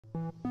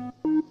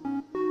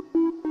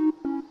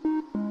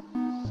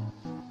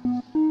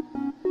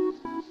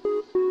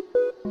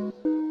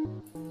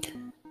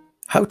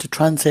How to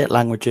translate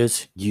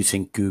languages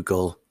using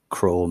Google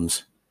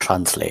Chrome's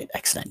Translate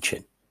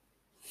extension.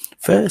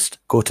 First,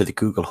 go to the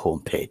Google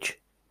homepage.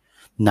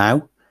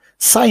 Now,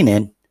 sign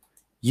in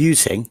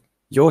using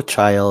your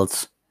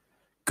child's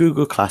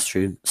Google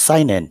Classroom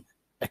sign-in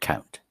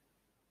account.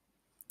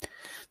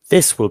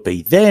 This will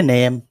be their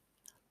name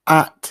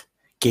at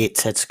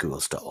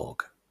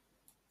gatesheadschools.org.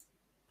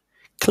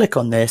 Click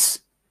on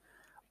this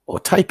or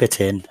type it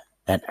in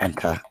and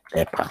enter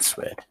their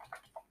password.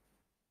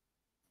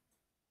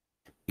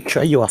 Make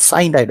sure you are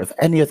signed out of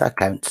any other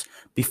accounts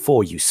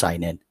before you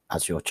sign in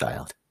as your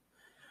child.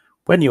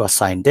 When you are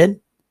signed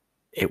in,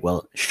 it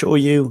will show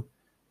you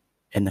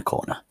in the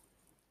corner.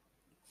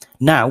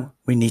 Now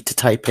we need to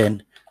type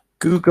in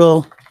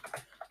Google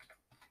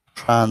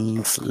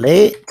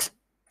Translate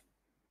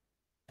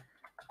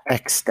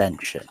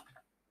extension.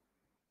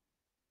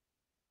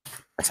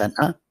 Press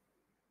enter.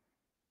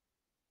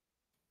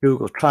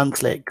 Google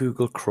Translate,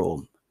 Google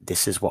Chrome.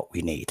 This is what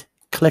we need.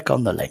 Click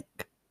on the link.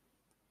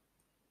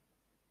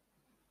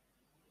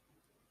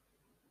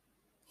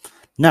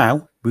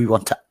 Now we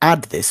want to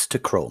add this to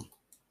Chrome.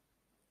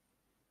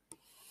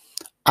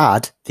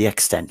 Add the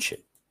extension.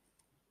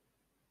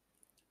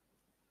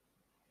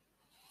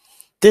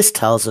 This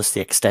tells us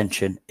the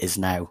extension is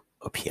now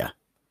up here.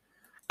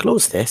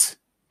 Close this,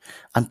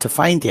 and to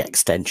find the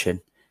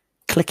extension,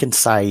 click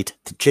inside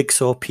the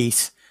jigsaw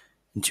piece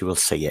and you will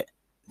see it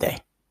there.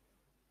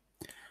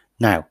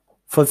 Now,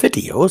 for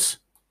videos,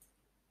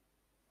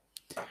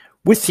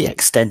 with the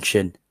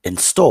extension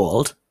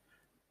installed,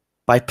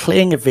 by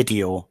playing a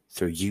video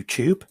through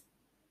YouTube,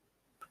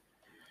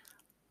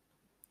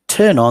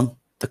 turn on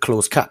the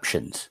closed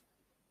captions.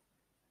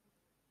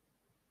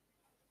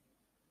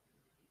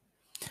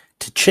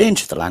 To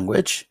change the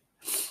language,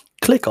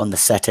 click on the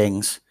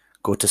settings,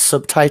 go to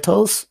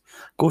subtitles,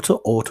 go to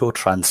auto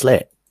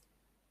translate.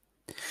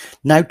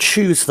 Now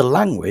choose the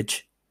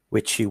language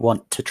which you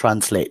want to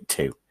translate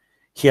to.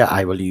 Here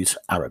I will use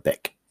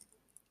Arabic.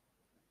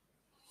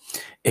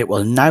 It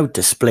will now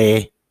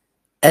display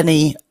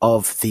any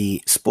of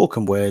the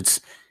spoken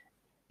words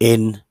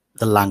in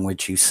the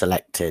language you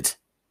selected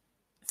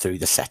through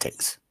the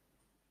settings.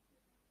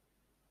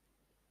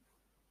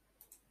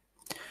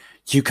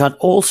 You can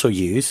also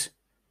use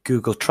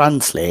Google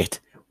Translate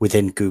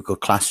within Google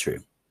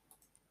Classroom.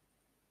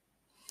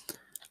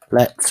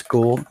 Let's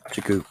go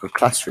to Google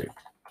Classroom.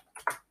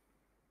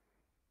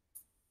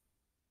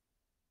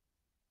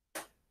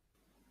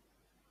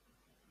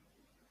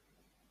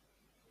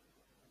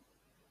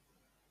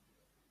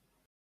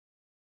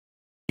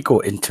 We go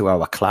into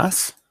our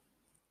class.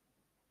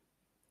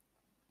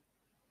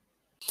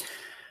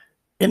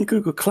 In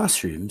Google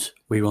Classrooms,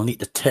 we will need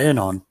to turn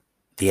on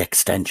the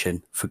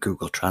extension for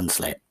Google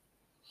Translate.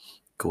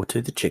 Go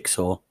to the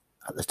jigsaw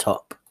at the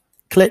top,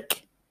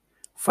 click,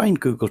 find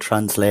Google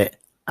Translate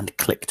and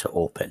click to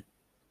open.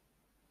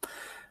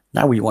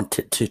 Now we want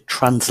it to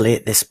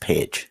translate this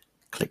page.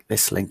 Click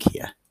this link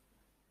here.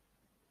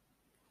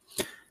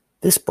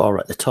 This bar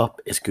at the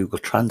top is Google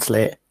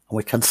Translate and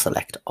we can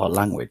select our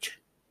language.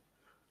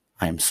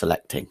 I am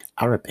selecting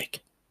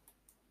Arabic.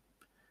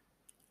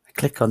 I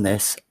click on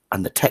this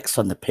and the text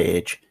on the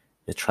page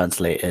is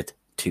translated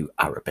to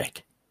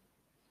Arabic.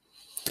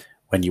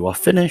 When you are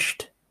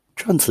finished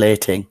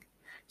translating,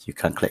 you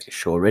can click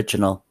Show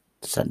Original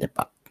to send it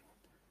back.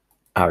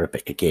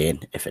 Arabic again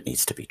if it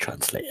needs to be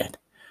translated.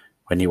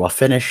 When you are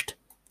finished,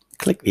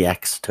 click the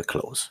X to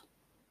close.